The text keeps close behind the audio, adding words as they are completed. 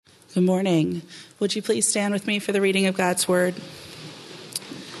Good morning. Would you please stand with me for the reading of God's Word?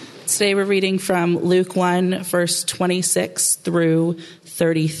 Today we're reading from Luke 1, verse 26 through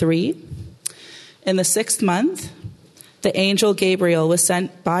 33. In the 6th month, the angel Gabriel was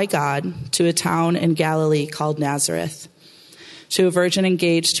sent by God to a town in Galilee called Nazareth, to a virgin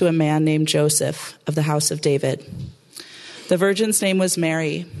engaged to a man named Joseph of the house of David. The virgin's name was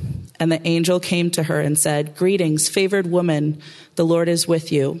Mary, and the angel came to her and said, "Greetings, favored woman, the Lord is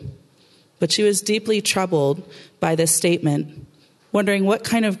with you." But she was deeply troubled by this statement, wondering what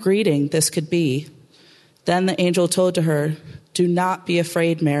kind of greeting this could be. Then the angel told to her, "Do not be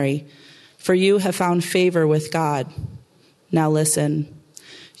afraid, Mary, for you have found favor with God. Now listen,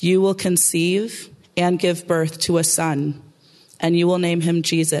 you will conceive and give birth to a son, and you will name him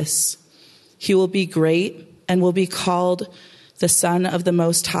Jesus. He will be great and will be called the Son of the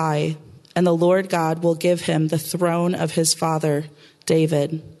Most High, and the Lord God will give him the throne of his father,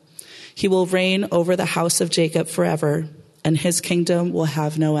 David. He will reign over the house of Jacob forever, and his kingdom will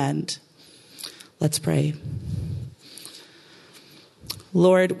have no end." Let's pray.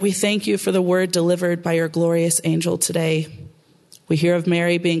 Lord, we thank you for the word delivered by your glorious angel today. We hear of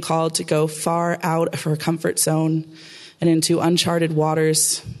Mary being called to go far out of her comfort zone and into uncharted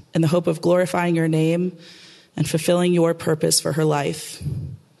waters in the hope of glorifying your name and fulfilling your purpose for her life.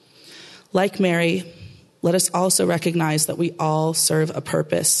 Like Mary, let us also recognize that we all serve a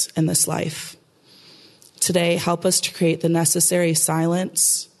purpose in this life. Today, help us to create the necessary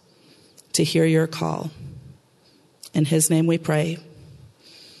silence to hear your call. In his name we pray.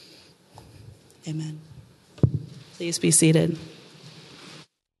 Amen. Please be seated.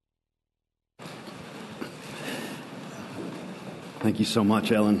 Thank you so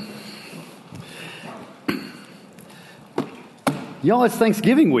much, Ellen. Y'all, it's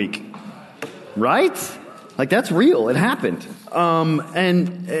Thanksgiving week, right? Like, that's real. It happened.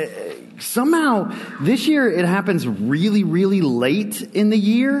 Somehow this year it happens really, really late in the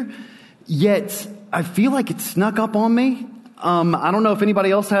year, yet I feel like it snuck up on me. I don't know if anybody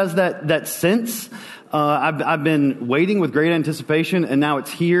else has that sense. I've been waiting with great anticipation, and now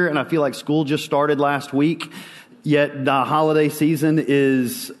it's here, and I feel like school just started last week, yet the holiday season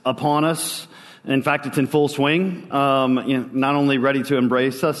is upon us. In fact, it's in full swing, not only ready to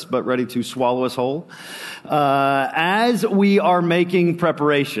embrace us, but ready to swallow us whole. As we are making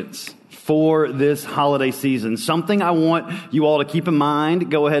preparations for this holiday season, something I want you all to keep in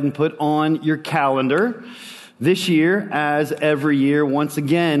mind, go ahead and put on your calendar. This year, as every year, once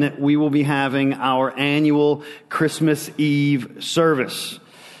again, we will be having our annual Christmas Eve service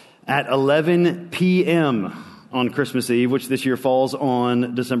at 11 p.m. on Christmas Eve, which this year falls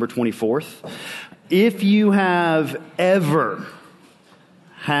on December 24th. If you have ever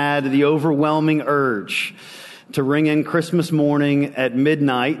had the overwhelming urge to ring in Christmas morning at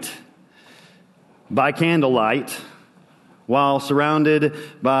midnight by candlelight while surrounded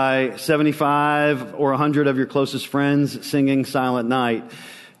by 75 or 100 of your closest friends singing Silent Night,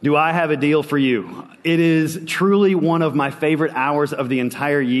 do I have a deal for you? It is truly one of my favorite hours of the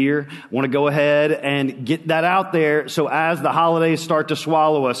entire year. I want to go ahead and get that out there so as the holidays start to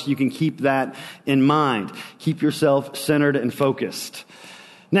swallow us, you can keep that in mind. Keep yourself centered and focused.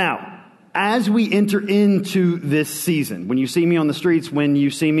 Now, as we enter into this season, when you see me on the streets, when you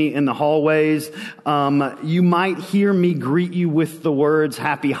see me in the hallways, you might hear me greet you with the words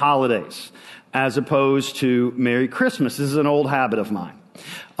Happy Holidays as opposed to Merry Christmas. This is an old habit of mine.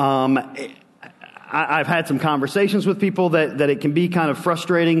 I've had some conversations with people that it can be kind of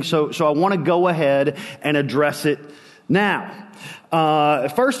frustrating, so I want to go ahead and address it now.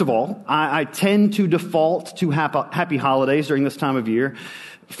 First of all, I tend to default to happy holidays during this time of year,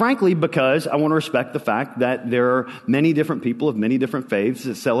 frankly, because I want to respect the fact that there are many different people of many different faiths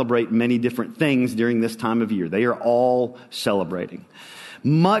that celebrate many different things during this time of year. They are all celebrating.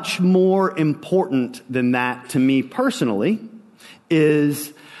 Much more important than that to me personally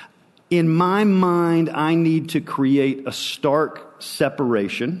is, in my mind, I need to create a stark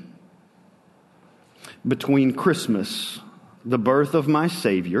separation between Christmas, the birth of my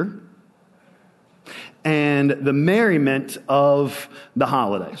Savior, and the merriment of the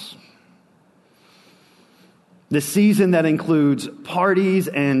holidays. The season that includes parties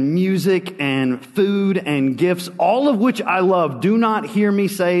and music and food and gifts, all of which I love. Do not hear me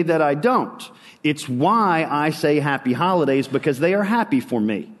say that I don't. It's why I say happy holidays, because they are happy for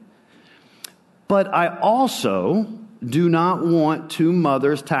me. But I also do not want two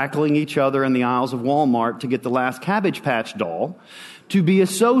mothers tackling each other in the aisles of Walmart to get the last Cabbage Patch doll to be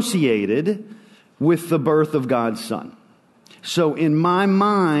associated with the birth of God's Son. So in my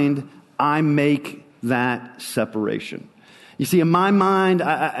mind, I make that separation. You see, in my mind,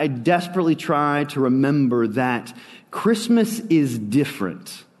 I desperately try to remember that Christmas is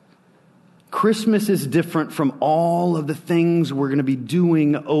different. Christmas is different from all of the things we're going to be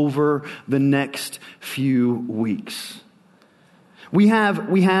doing over the next few weeks. We have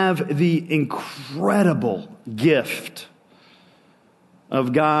the incredible gift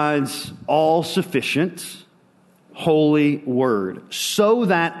of God's all-sufficient, holy word, so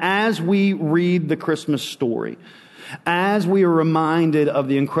that as we read the Christmas story, as we are reminded of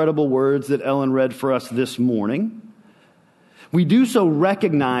the incredible words that Ellen read for us this morning, we do so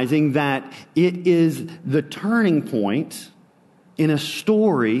recognizing that it is the turning point in a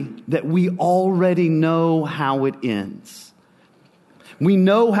story that we already know how it ends. We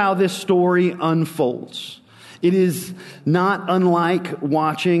know how this story unfolds. It is not unlike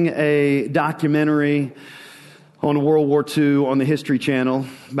watching a documentary on World War II on the History Channel,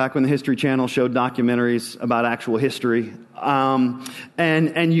 back when the History Channel showed documentaries about actual history.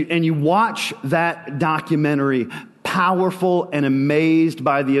 And you watch that documentary, powerful and amazed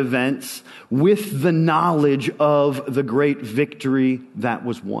by the events, with the knowledge of the great victory that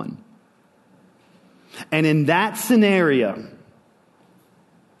was won. And in that scenario,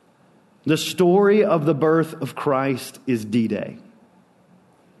 the story of the birth of Christ is D-Day.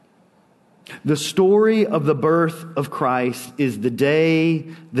 The story of the birth of Christ is the day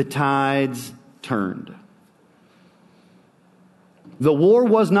the tides turned. The war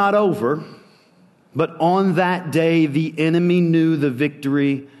was not over, but on that day the enemy knew the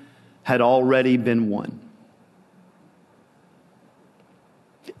victory had already been won.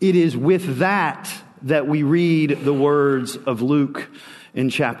 It is with that we read the words of Luke in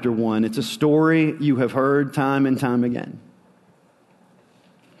chapter 1. It's a story you have heard time and time again.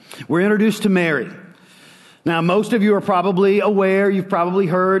 We're introduced to Mary. Now, most of you are probably aware, you've probably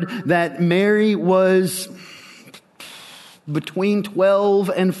heard that Mary was between 12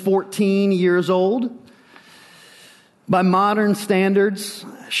 and 14 years old. By modern standards,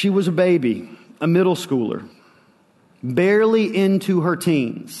 she was a baby, a middle schooler, barely into her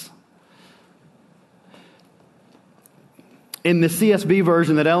teens. In the CSB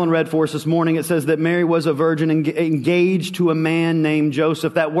version that Ellen read for us this morning, it says that Mary was a virgin engaged to a man named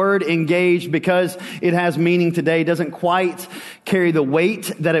Joseph. That word engaged, because it has meaning today, doesn't quite carry the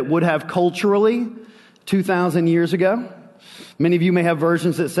weight that it would have culturally 2,000 years ago. Many of you may have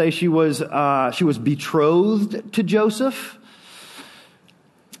versions that say she was betrothed to Joseph.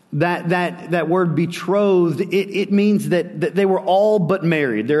 That word betrothed, it means that they were all but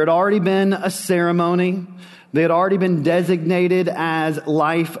married. There had already been a ceremony. They had already been designated as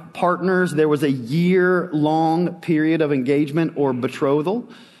life partners. There was a year-long period of engagement or betrothal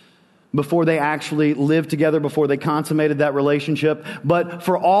before they actually lived together, before they consummated that relationship. But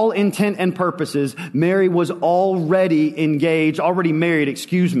for all intent and purposes, Mary was already married,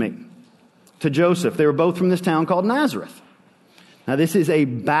 to Joseph. They were both from this town called Nazareth. Now, this is a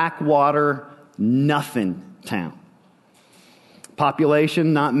backwater nothing town.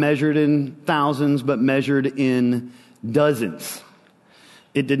 Population not measured in thousands, but measured in dozens.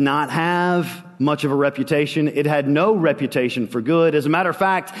 It did not have much of a reputation. It had no reputation for good. As a matter of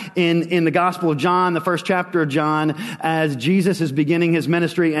fact, in the Gospel of John, the first chapter of John, as Jesus is beginning his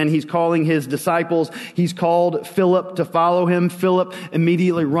ministry and he's calling his disciples, he's called Philip to follow him. Philip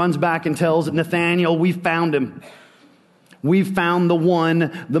immediately runs back and tells Nathanael, "We've found him. We've found the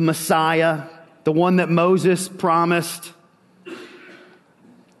one, the Messiah, the one that Moses promised.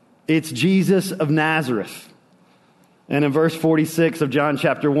 It's Jesus of Nazareth." And in verse 46 of John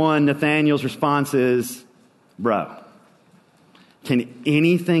chapter 1, Nathanael's response is, "Bro, can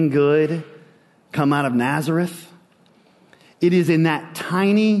anything good come out of Nazareth?" It is in that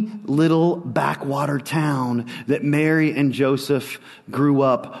tiny little backwater town that Mary and Joseph grew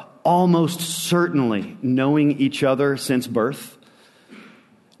up, almost certainly knowing each other since birth,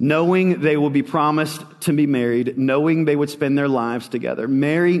 knowing they will be promised to be married, knowing they would spend their lives together.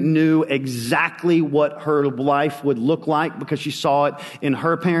 Mary knew exactly what her life would look like because she saw it in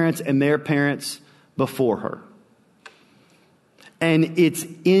her parents and their parents before her. And it's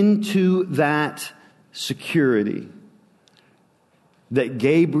into that security that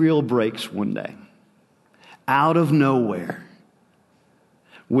Gabriel breaks one day, out of nowhere,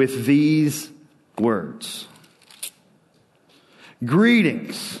 with these words.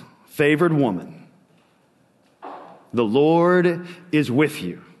 "Greetings, favored woman. The Lord is with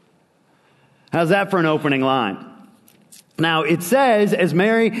you." How's that for an opening line? Now, it says, as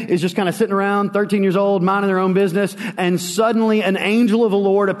Mary is just kind of sitting around, 13 years old, minding their own business, and suddenly an angel of the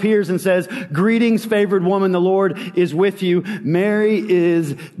Lord appears and says, "Greetings, favored woman, the Lord is with you." Mary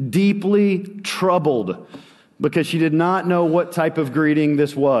is deeply troubled because she did not know what type of greeting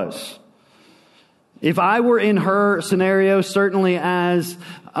this was. If I were in her scenario, certainly as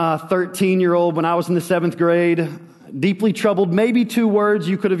a 13-year-old when I was in the 7th grade, deeply troubled, maybe 2 words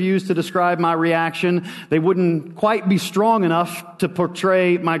you could have used to describe my reaction. They wouldn't quite be strong enough to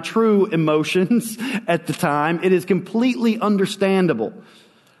portray my true emotions at the time. It is completely understandable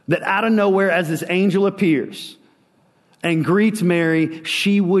that out of nowhere, as this angel appears and greets Mary,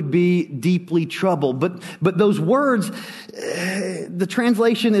 she would be deeply troubled. But those words, the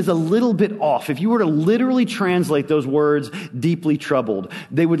translation is a little bit off. If you were to literally translate those words, deeply troubled,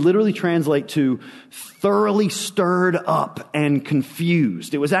 they would literally translate to thoroughly stirred up and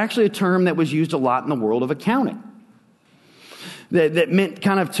confused. It was actually a term that was used a lot in the world of accounting. That meant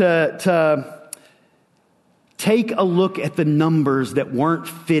kind of to take a look at the numbers that weren't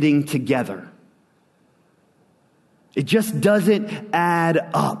fitting together. It just doesn't add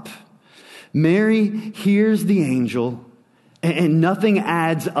up. Mary hears the angel and nothing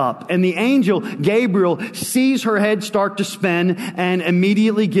adds up. And the angel, Gabriel, sees her head start to spin and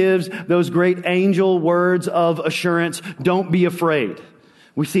immediately gives those great angel words of assurance. Don't be afraid.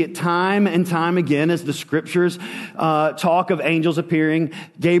 We see it time and time again as the scriptures talk of angels appearing.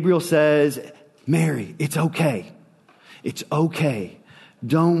 Gabriel says, Mary, it's okay. It's okay.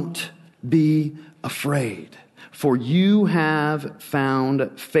 Don't be afraid. For you have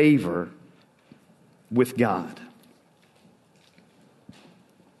found favor with God.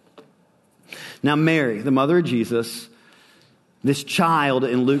 Now, Mary, the mother of Jesus, this child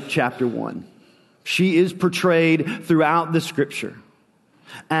in Luke chapter 1, she is portrayed throughout the scripture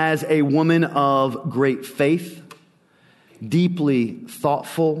as a woman of great faith, deeply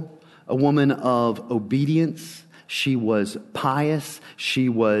thoughtful, a woman of obedience. She was pious. She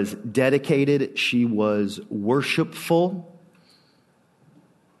was dedicated. She was worshipful.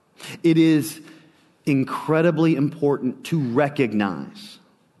 It is incredibly important to recognize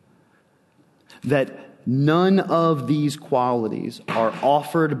that none of these qualities are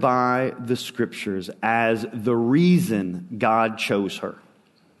offered by the scriptures as the reason God chose her.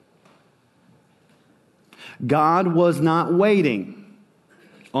 God was not waiting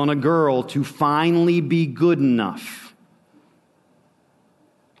on a girl to finally be good enough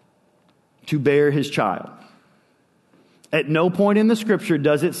to bear his child. At no point in the scripture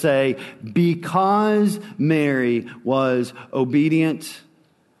does it say, because Mary was obedient,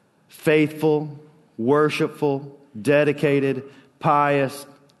 faithful, worshipful, dedicated, pious,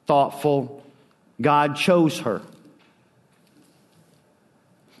 thoughtful, God chose her.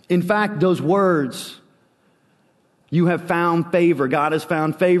 In fact, those words, you have found favor. God has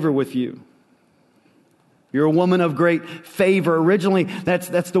found favor with you. You're a woman of great favor. Originally,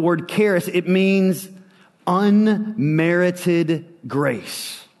 that's the word charis. It means unmerited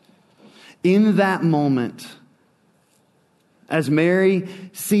grace. In that moment, as Mary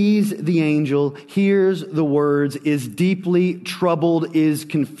sees the angel, hears the words, is deeply troubled, is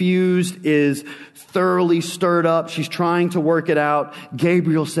confused, is thoroughly stirred up, she's trying to work it out,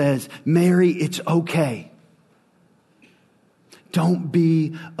 Gabriel says, Mary, it's okay. Don't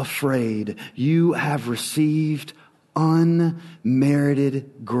be afraid. You have received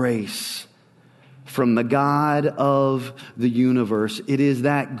unmerited grace from the God of the universe. It is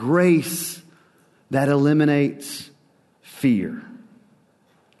that grace that eliminates fear.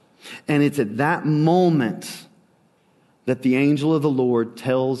 And it's at that moment that the angel of the Lord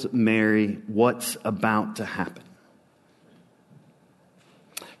tells Mary what's about to happen.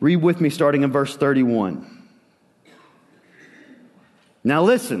 Read with me starting in verse 31. Now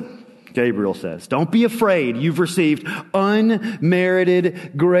listen, Gabriel says, don't be afraid. You've received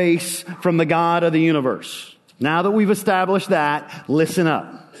unmerited grace from the God of the universe. Now that we've established that, listen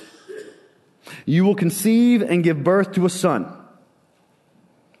up. You will conceive and give birth to a son.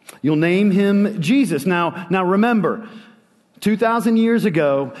 You'll name him Jesus. Now remember, 2,000 years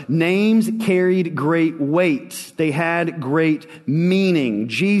ago, names carried great weight. They had great meaning.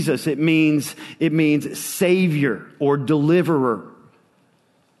 Jesus, it means Savior or Deliverer.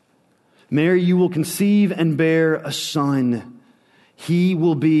 Mary, you will conceive and bear a son. He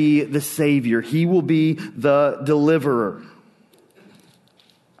will be the Savior. He will be the Deliverer.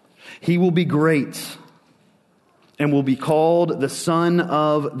 He will be great and will be called the Son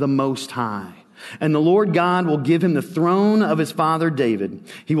of the Most High. And the Lord God will give him the throne of his father David.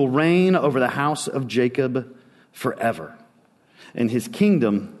 He will reign over the house of Jacob forever, and his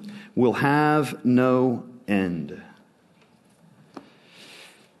kingdom will have no end.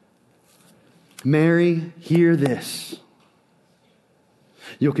 Mary, hear this.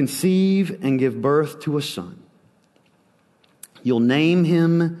 You'll conceive and give birth to a son. You'll name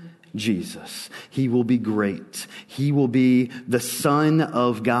him Jesus. He will be great. He will be the Son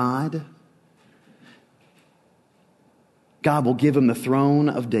of God. God will give him the throne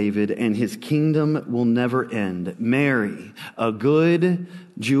of David, and his kingdom will never end. Mary, a good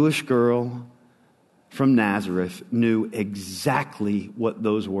Jewish girl from Nazareth, knew exactly what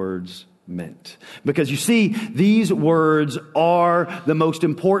those words meant. Because you see, these words are the most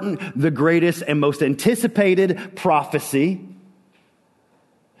important, the greatest, and most anticipated prophecy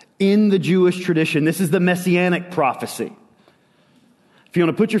in the Jewish tradition. This is the messianic prophecy. If you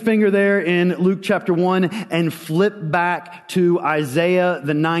want to put your finger there in Luke chapter 1 and flip back to Isaiah,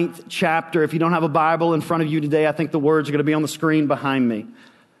 the 9th chapter. If you don't have a Bible in front of you today, I think the words are going to be on the screen behind me.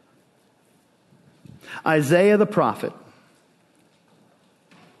 Isaiah the prophet,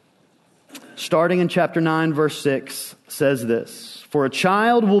 starting in chapter 9, verse 6, says this: "For a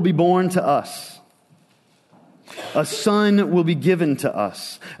child will be born to us. A son will be given to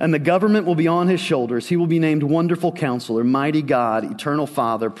us, and the government will be on his shoulders. He will be named Wonderful Counselor, Mighty God, Eternal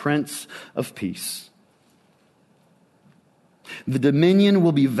Father, Prince of Peace. The dominion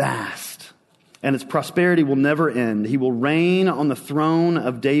will be vast, and its prosperity will never end. He will reign on the throne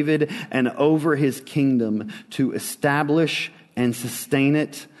of David and over his kingdom, to establish and sustain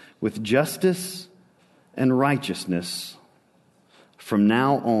it with justice and righteousness from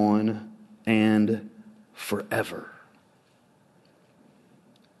now on and forever."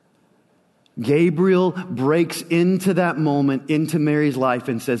 Gabriel breaks into that moment, into Mary's life,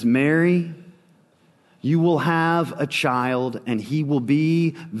 and says, "Mary, you will have a child, and he will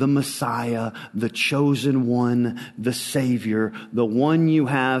be the Messiah, the chosen one, the Savior, the one you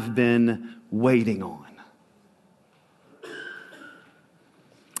have been waiting on."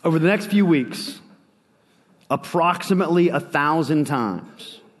 Over the next few weeks, approximately 1,000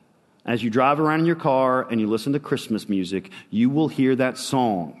 times, as you drive around in your car and you listen to Christmas music, you will hear that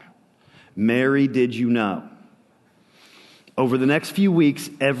song, "Mary, Did You Know?" Over the next few weeks,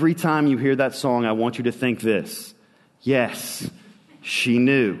 every time you hear that song, I want you to think this: yes, she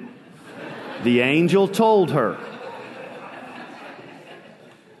knew. The angel told her.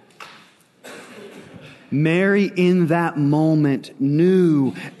 Mary, in that moment,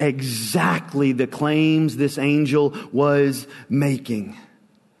 knew exactly the claims this angel was making.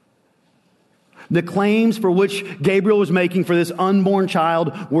 The claims for which Gabriel was making for this unborn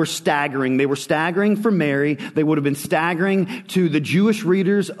child were staggering. They were staggering for Mary. They would have been staggering to the Jewish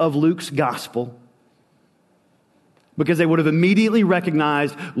readers of Luke's gospel, because they would have immediately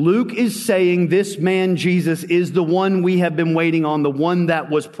recognized Luke is saying this man Jesus is the one we have been waiting on, the one that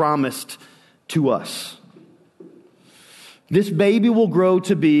was promised to us. This baby will grow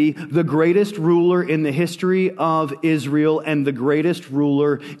to be the greatest ruler in the history of Israel and the greatest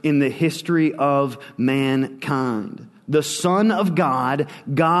ruler in the history of mankind. The Son of God,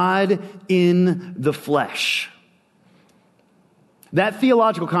 God in the flesh. That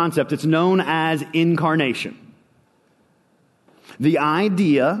theological concept, it's known as incarnation. The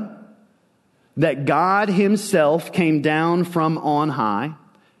idea that God himself came down from on high,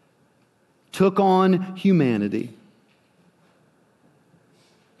 took on humanity.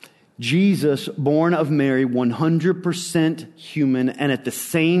 Jesus, born of Mary, 100% human, and at the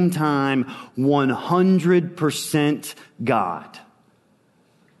same time, 100% God.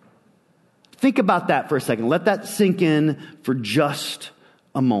 Think about that for a second. Let that sink in for just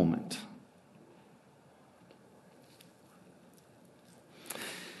a moment.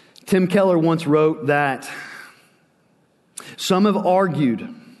 Tim Keller once wrote that some have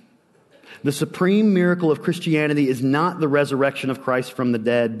argued the supreme miracle of Christianity is not the resurrection of Christ from the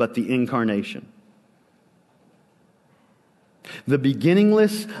dead, but the incarnation. The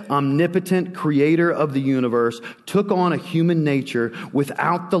beginningless, omnipotent creator of the universe took on a human nature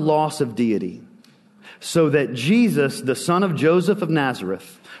without the loss of deity, so that Jesus, the son of Joseph of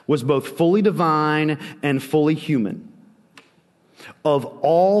Nazareth, was both fully divine and fully human. Of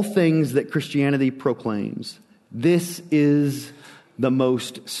all things that Christianity proclaims, this is the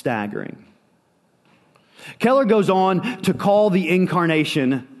most staggering. Keller goes on to call the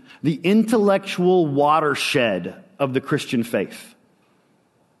incarnation the intellectual watershed of the Christian faith.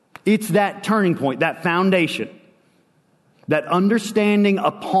 It's that turning point, that foundation, that understanding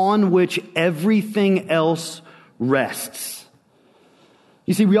upon which everything else rests.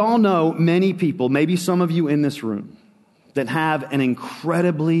 You see, we all know many people, maybe some of you in this room, that have an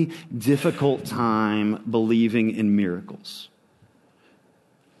incredibly difficult time believing in miracles.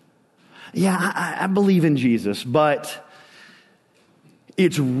 Yeah, I believe in Jesus, but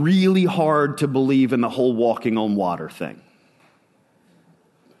it's really hard to believe in the whole walking on water thing.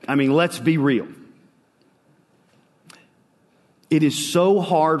 I mean, let's be real. It is so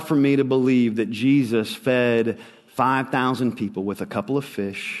hard for me to believe that Jesus fed 5,000 people with a couple of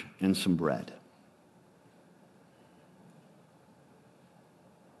fish and some bread.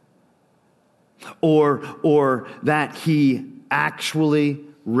 Or that he actually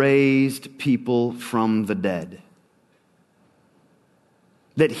raised people from the dead.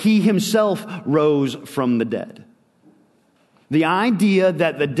 That he himself rose from the dead. The idea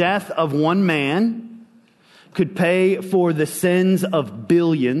that the death of one man could pay for the sins of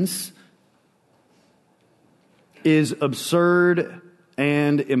billions is absurd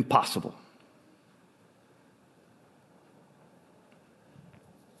and impossible.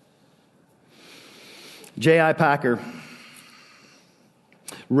 J.I. Packer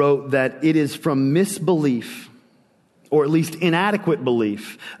wrote that it is from misbelief, or at least inadequate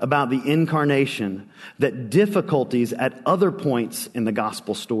belief, about the incarnation that difficulties at other points in the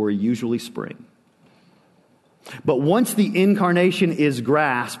gospel story usually spring. But once the incarnation is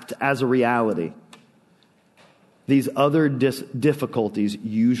grasped as a reality, these other difficulties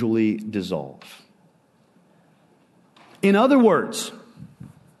usually dissolve. In other words,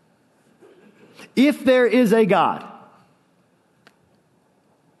 if there is a God,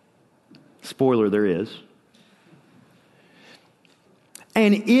 spoiler, there is,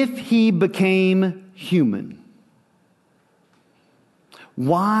 and if he became human,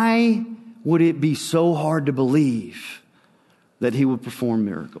 why would it be so hard to believe that he would perform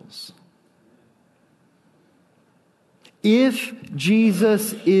miracles? If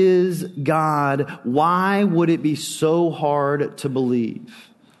Jesus is God, why would it be so hard to believe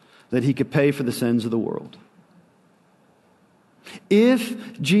that he could pay for the sins of the world?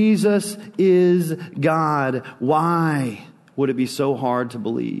 If Jesus is God, why would it be so hard to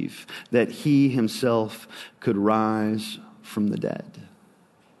believe that he himself could rise from the dead?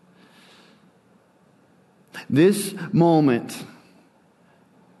 This moment,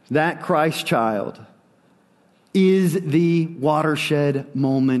 that Christ child, is the watershed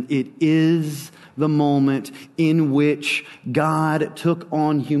moment. It is the moment in which God took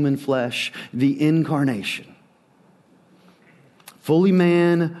on human flesh, the incarnation. Fully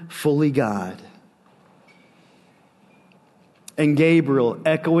man, fully God. And Gabriel,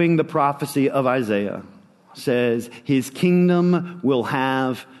 echoing the prophecy of Isaiah, says, his kingdom will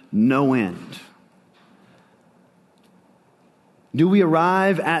have no end. Do we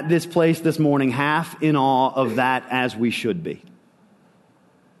arrive at this place this morning half in awe of that, as we should be?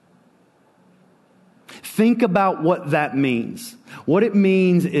 Think about what that means. What it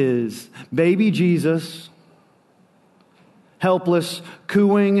means is baby Jesus, helpless,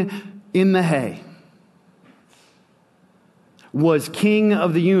 cooing in the hay, was king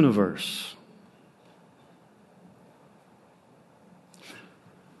of the universe.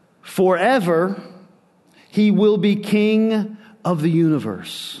 Forever, he will be king of the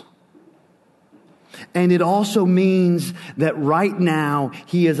universe. And it also means that right now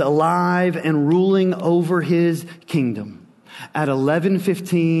he is alive and ruling over his kingdom. At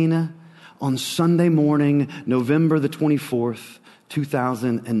 11:15 on Sunday morning, November the 24th,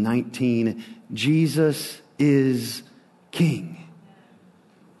 2019, Jesus is King.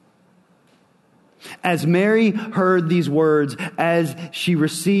 As Mary heard these words, as she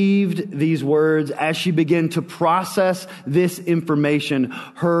received these words, as she began to process this information,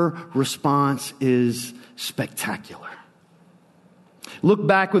 her response is spectacular. Look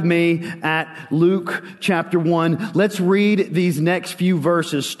back with me at Luke chapter 1. Let's read these next few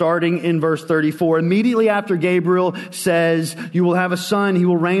verses, starting in verse 34. Immediately after Gabriel says, "You will have a son, he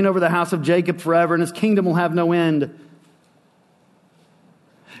will reign over the house of Jacob forever, and his kingdom will have no end."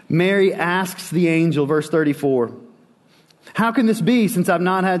 Mary asks the angel, verse 34, "How can this be, since I've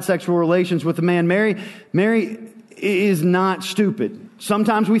not had sexual relations with a man?" Mary is not stupid.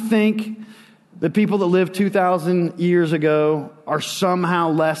 Sometimes we think the people that lived 2,000 years ago are somehow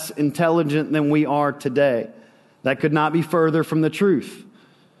less intelligent than we are today. That could not be further from the truth.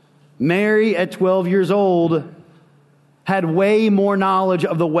 Mary, at 12 years old, had way more knowledge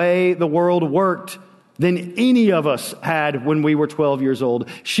of the way the world worked than any of us had when we were 12 years old.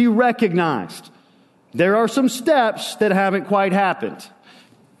 She recognized there are some steps that haven't quite happened.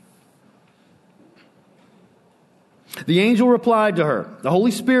 The angel replied to her, "The Holy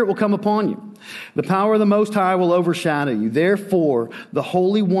Spirit will come upon you. The power of the Most High will overshadow you. Therefore, the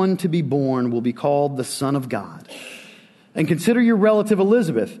Holy One to be born will be called the Son of God. And consider your relative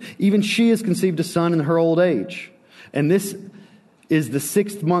Elizabeth. Even she has conceived a son in her old age. And this is the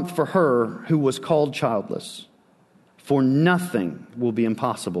 6th month for her who was called childless. For nothing will be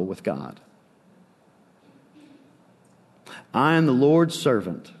impossible with God." "I am the Lord's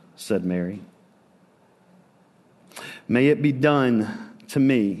servant," said Mary. May it be done to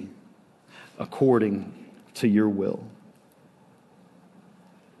me according to your will.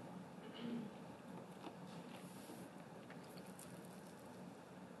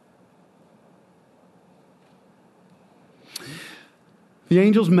 The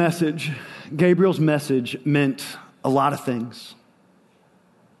angel's message, Gabriel's message, meant a lot of things.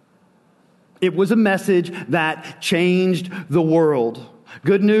 It was a message that changed the world.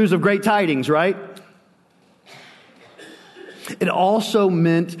 Good news of great tidings, right? It also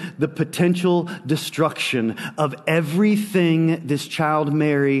meant the potential destruction of everything this child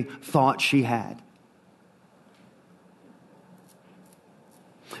Mary thought she had.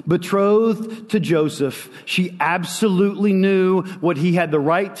 Betrothed to Joseph, she absolutely knew what he had the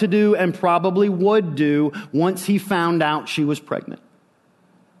right to do and probably would do once he found out she was pregnant.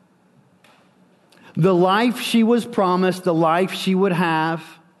 The life she was promised, the life she would have,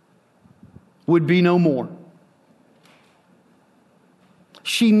 would be no more.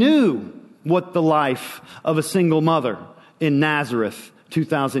 She knew what the life of a single mother in Nazareth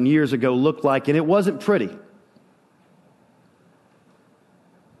 2,000 years ago looked like, and it wasn't pretty.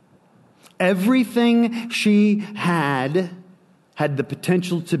 Everything she had the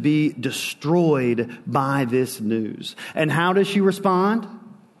potential to be destroyed by this news. And how does she respond?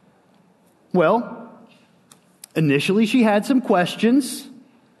 Well, initially she had some questions.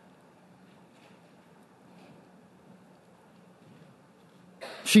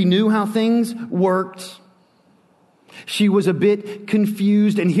 She knew how things worked. She was a bit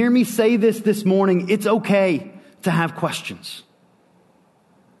confused. And hear me say this morning, it's okay to have questions.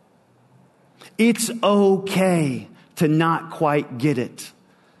 It's okay to not quite get it.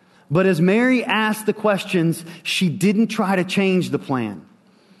 But as Mary asked the questions, she didn't try to change the plan.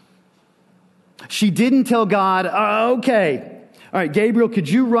 She didn't tell God, okay, all right, Gabriel, could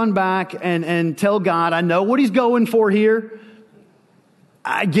you run back and tell God, I know what he's going for here.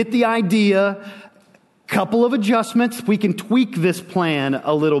 I get the idea. Couple of adjustments. We can tweak this plan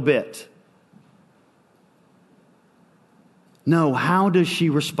a little bit. No, how does she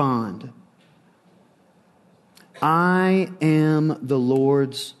respond? I am the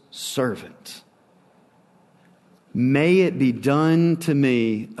Lord's servant. May it be done to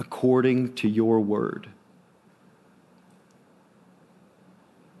me according to your word.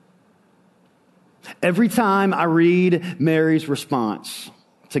 Every time I read Mary's response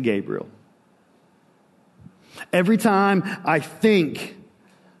to Gabriel, every time I think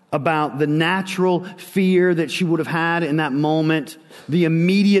about the natural fear that she would have had in that moment, the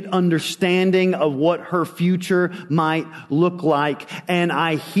immediate understanding of what her future might look like, and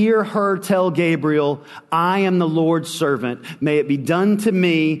I hear her tell Gabriel, I am the Lord's servant. May it be done to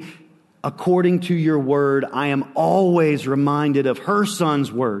me according to your word. I am always reminded of her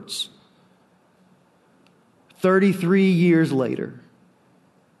son's words. 33 years later,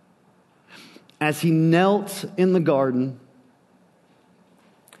 as he knelt in the garden,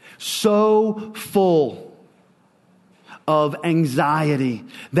 so full of anxiety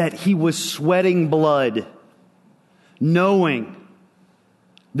that he was sweating blood, knowing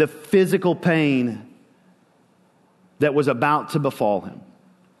the physical pain that was about to befall him,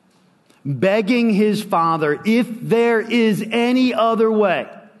 begging his father, if there is any other way.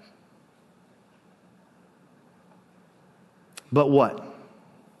 But what?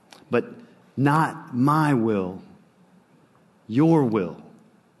 But not my will, your will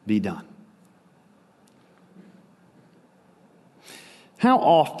be done. How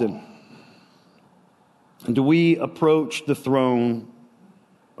often do we approach the throne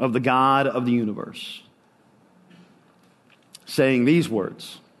of the God of the universe saying these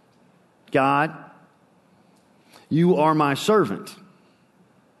words, God, you are my servant.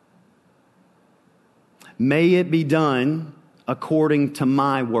 May it be done according to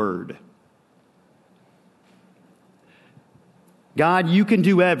my word. God, you can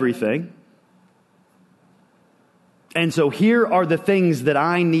do everything. And so here are the things that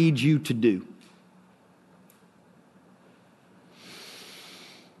I need you to do.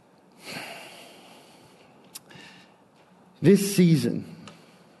 This season,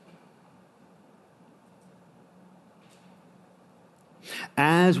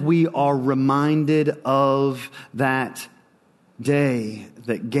 as we are reminded of that day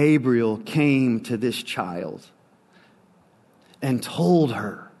that Gabriel came to this child and told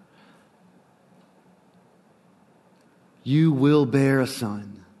her, you will bear a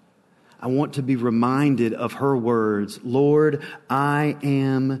son. I want to be reminded of her words, Lord, I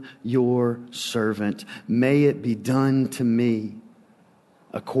am your servant. May it be done to me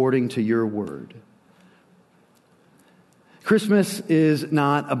according to your word. Christmas is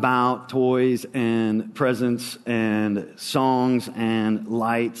not about toys and presents and songs and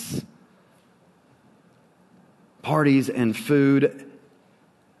lights, parties and food.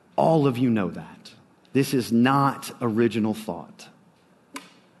 All of you know that. This is not original thought.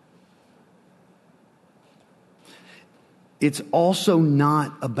 It's also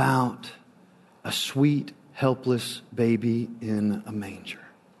not about a sweet, helpless baby in a manger.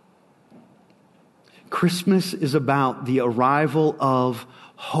 Christmas is about the arrival of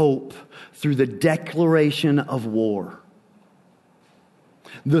hope through the declaration of war.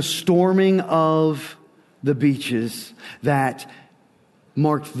 The storming of the beaches that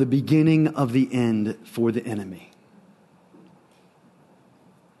marked the beginning of the end for the enemy.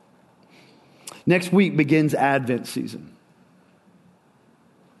 Next week begins Advent season.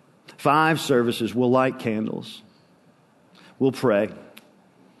 5 services. We'll light candles. We'll pray.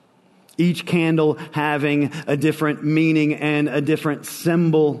 Each candle having a different meaning and a different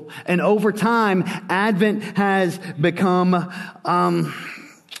symbol. And over time, Advent has become a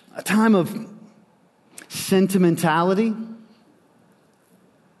time of sentimentality,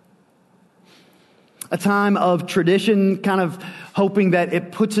 a time of tradition, kind of hoping that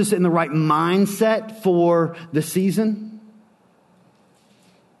it puts us in the right mindset for the season.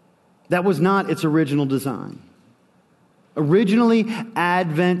 That was not its original design. Originally,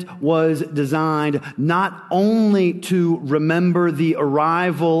 Advent was designed not only to remember the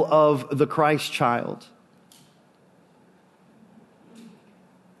arrival of the Christ child,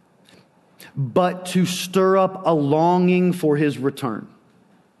 but to stir up a longing for his return.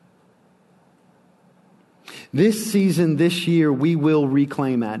 This season, this year, we will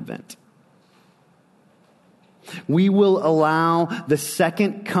reclaim Advent. We will allow the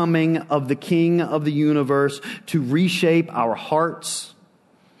second coming of the King of the universe to reshape our hearts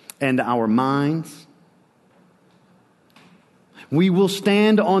and our minds. We will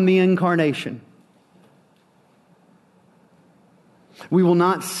stand on the incarnation. We will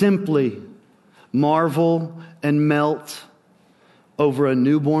not simply marvel and melt over a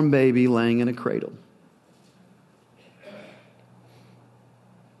newborn baby laying in a cradle.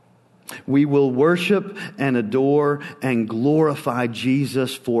 We will worship and adore and glorify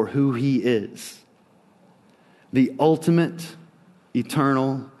Jesus for who he is, the ultimate,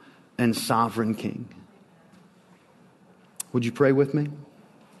 eternal, and sovereign King. Would you pray with me?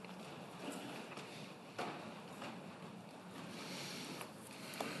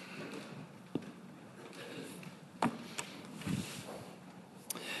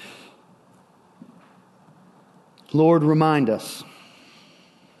 Lord, remind us,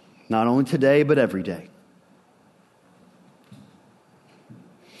 not only today, but every day,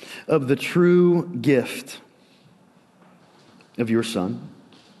 of the true gift of your Son.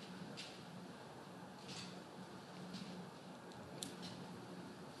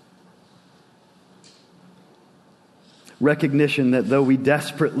 Recognition that though we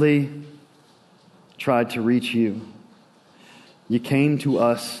desperately tried to reach you, you came to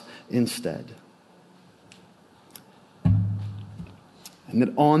us instead. And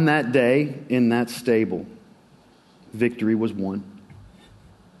that on that day, in that stable, victory was won.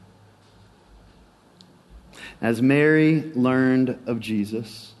 As Mary learned of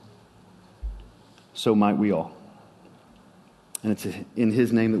Jesus, so might we all. And it's in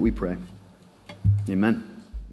his name that we pray. Amen.